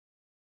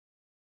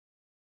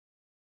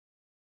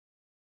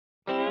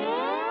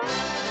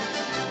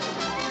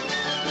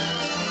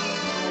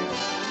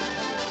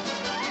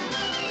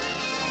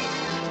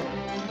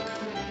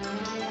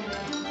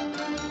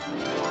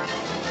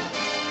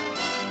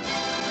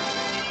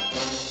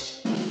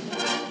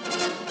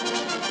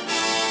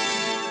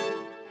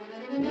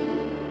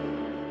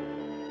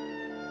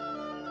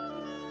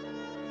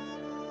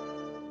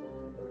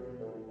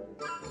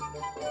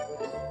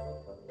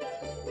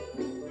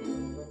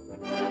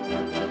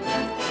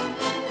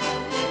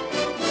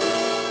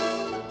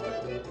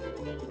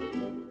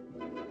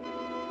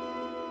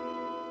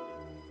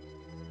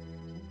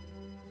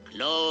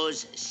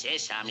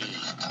sesame.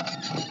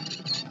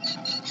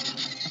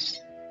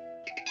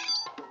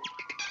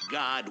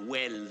 Guard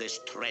well this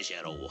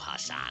treasure, O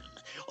Hassan,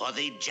 or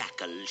the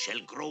jackal shall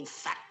grow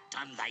fat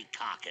on thy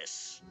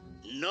carcass.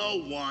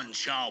 No one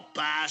shall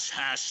pass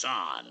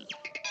Hassan.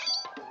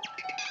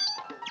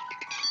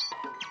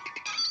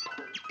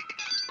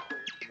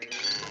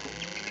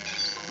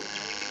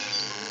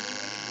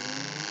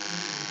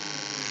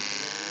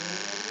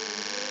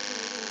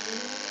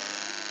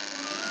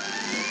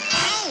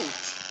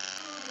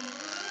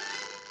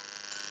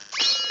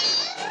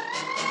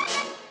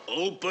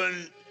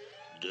 Open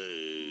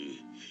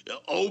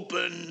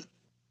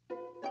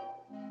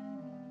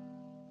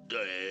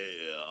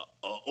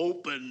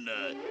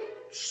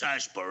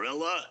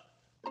sarsaparilla,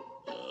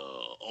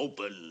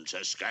 open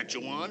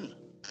Saskatchewan.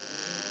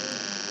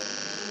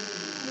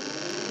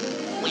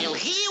 Well,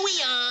 here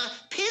we are,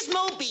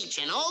 Pismo Beach,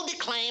 and all the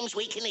clams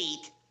we can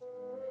eat.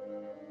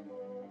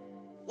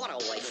 What a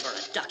way for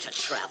a duck to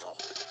travel,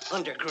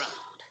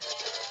 underground.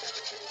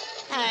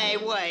 Hey,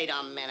 wait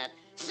a minute.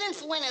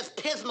 Since when is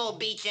Pismo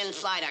Beach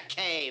inside a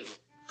cave?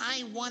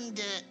 I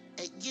wonder,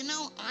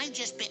 I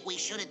just bet we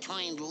should have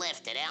turned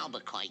left at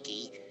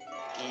Albuquerque,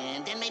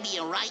 and then maybe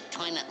a right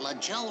turn at La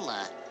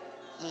Jolla.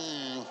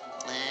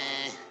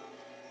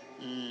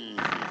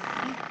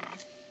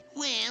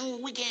 Well,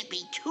 we can't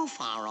be too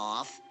far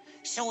off,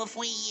 so if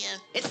we,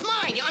 It's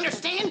mine, you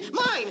understand?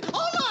 Mine,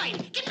 all mine!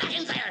 Get back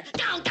in there!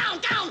 Down, down,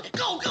 down!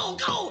 Go, go,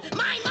 go!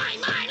 Mine,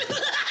 mine, mine!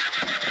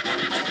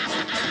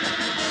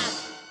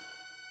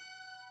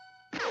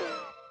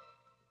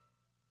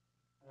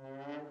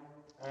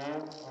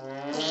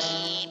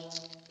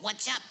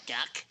 What's up,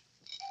 Duck?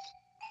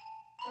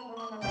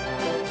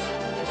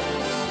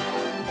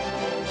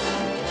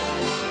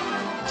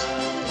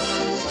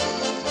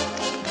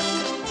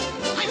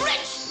 I'm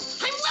rich!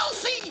 I'm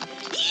wealthy!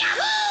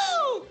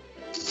 Yahoo!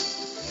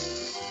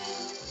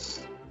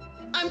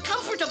 I'm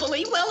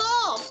comfortably well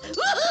off!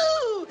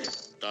 Woohoo!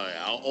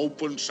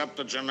 Open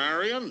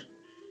septuagenarian.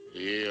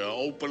 He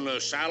open the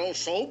saddle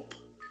soap.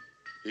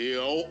 He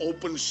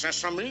open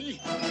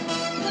sesame.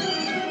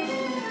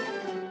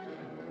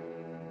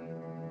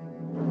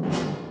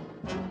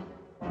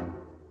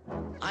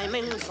 I'm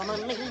in for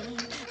money,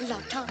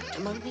 love talk to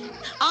money.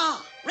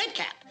 Ah,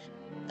 Redcap.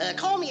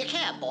 Call me a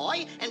cab,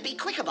 boy, and be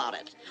quick about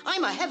it.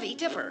 I'm a heavy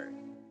tipper.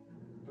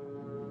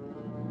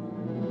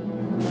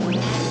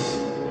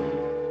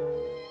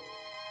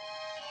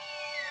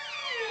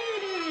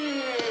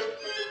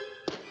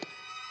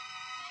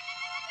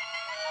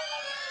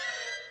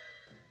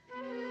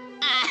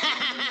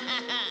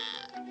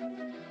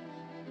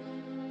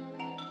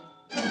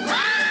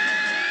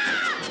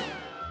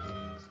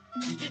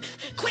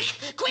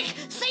 Quick,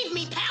 save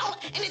me, pal,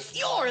 and it's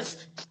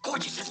yours.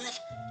 Gorgeous, isn't it?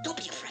 Don't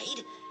be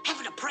afraid. Have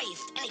it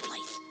appraised any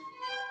place.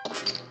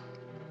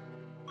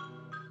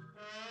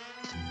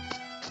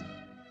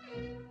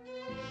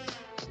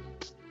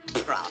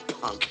 Proud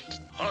punk.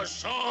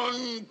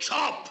 Hassan,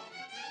 chop!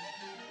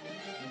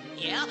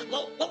 Yeah?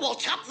 Well, we'll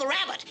chop the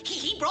rabbit.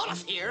 He brought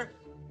us here.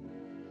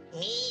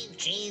 Me,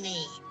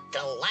 Genie,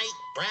 the light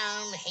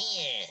brown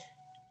hair.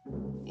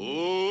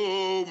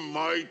 Oh,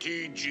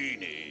 mighty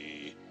genie.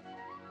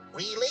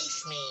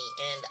 Release me,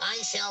 and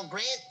I shall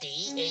grant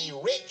thee a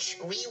rich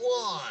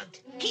reward.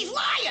 He's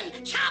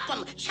lying! Chop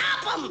him!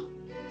 Chop him!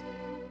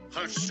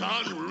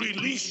 Hassan,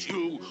 release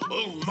you,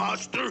 oh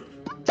master.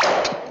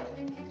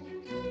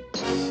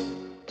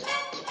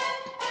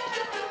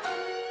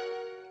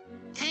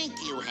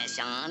 Thank you,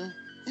 Hassan.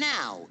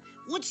 Now,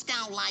 wouldst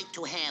thou like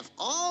to have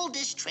all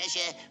this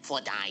treasure for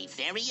thy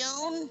very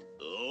own?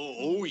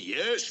 Oh,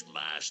 yes,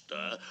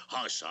 master.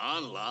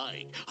 Hassan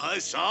like.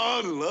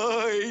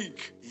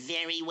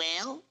 Very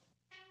well.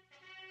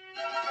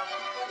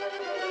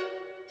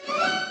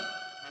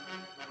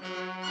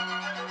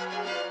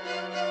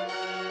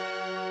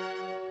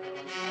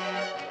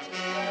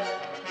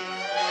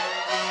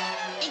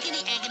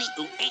 Iggity, aggity,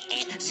 ooh,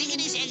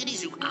 ziggity, zaggity,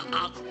 zoo,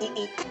 ooh,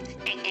 ooh,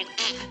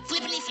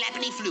 flippity,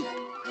 flappity, floop.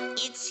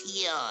 It's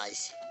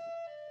yours.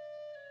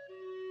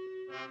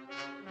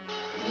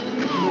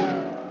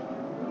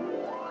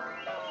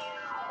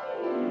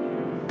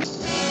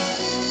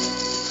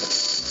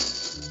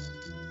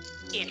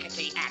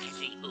 Ickety,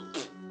 ackety, oop.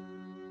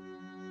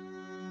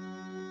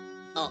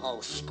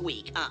 Uh-oh,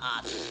 squeak,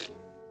 I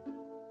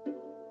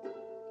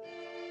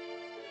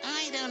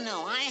don't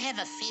know. I have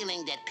a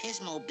feeling that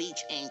Pismo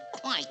Beach ain't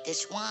quite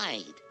this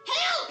wide.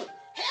 Help!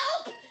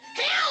 Help!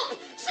 Help!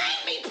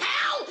 Save me,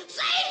 pal!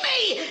 Save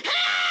me!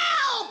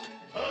 Help!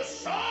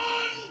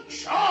 Hassan,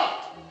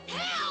 chop!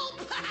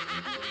 Help!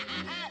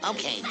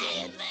 Okay,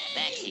 Dad,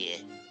 back here.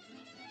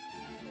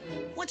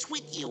 What's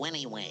with you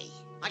anyway?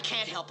 I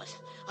can't help it.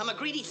 I'm a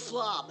greedy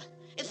slob.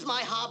 It's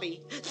my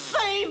hobby.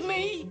 Save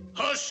me!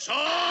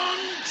 Hassan,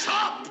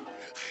 chop!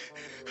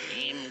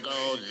 Him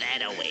go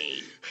that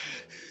away.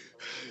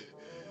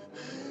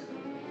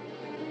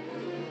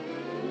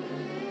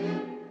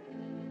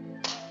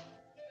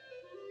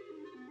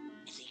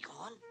 Is he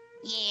gone?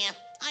 Yeah,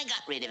 I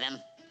got rid of him.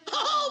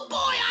 Oh,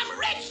 boy, I'm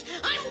rich.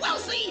 I'm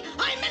wealthy.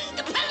 I'm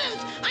independent.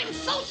 I'm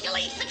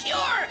socially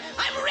secure.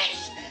 I'm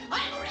rich.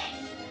 I'm rich.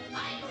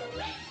 I'm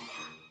rich.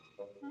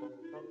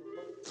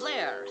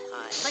 There,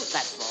 I think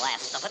that's the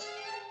last of it.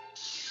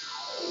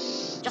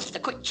 Just a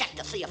quick check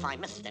to see if I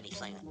missed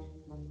anything.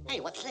 Hey,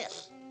 what's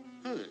this?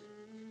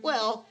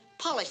 Well,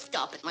 polished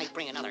up, it might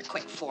bring another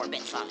quick 4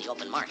 bits on the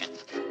open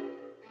market.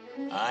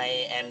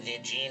 I am the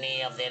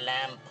genie of the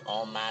lamp,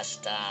 oh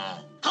master.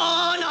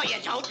 Oh, no, you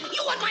don't.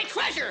 You want my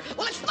treasure.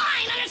 Well, it's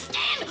mine,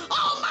 understand?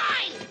 All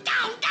mine.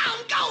 Down,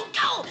 down, go,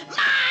 go.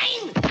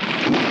 Mine.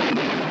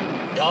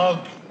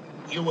 Dog,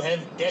 you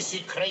have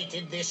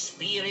desecrated the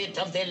spirit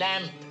of the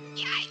lamp.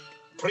 Yikes.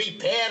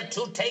 Prepare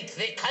to take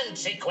the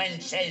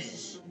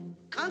consequences.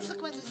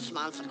 Consequences,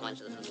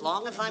 schmonsequences, as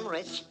long as I'm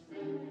rich.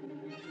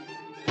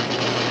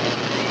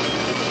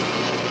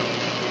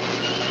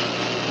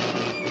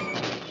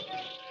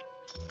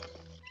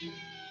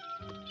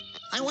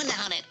 I wonder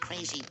how that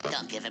crazy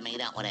duck ever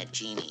made out with that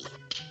genie.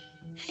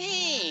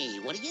 Hey,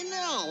 what do you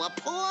know? A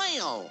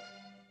poil.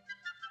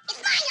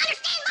 It's mine,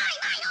 understand?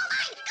 Mine, all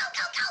mine. Go,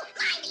 go, go.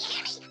 Mine, do you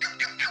hear me?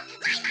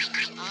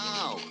 Mine.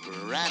 Oh,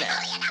 brother.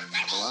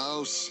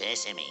 Blow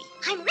sesame.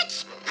 I'm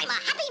rich. I'm a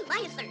happy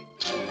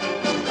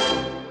miser.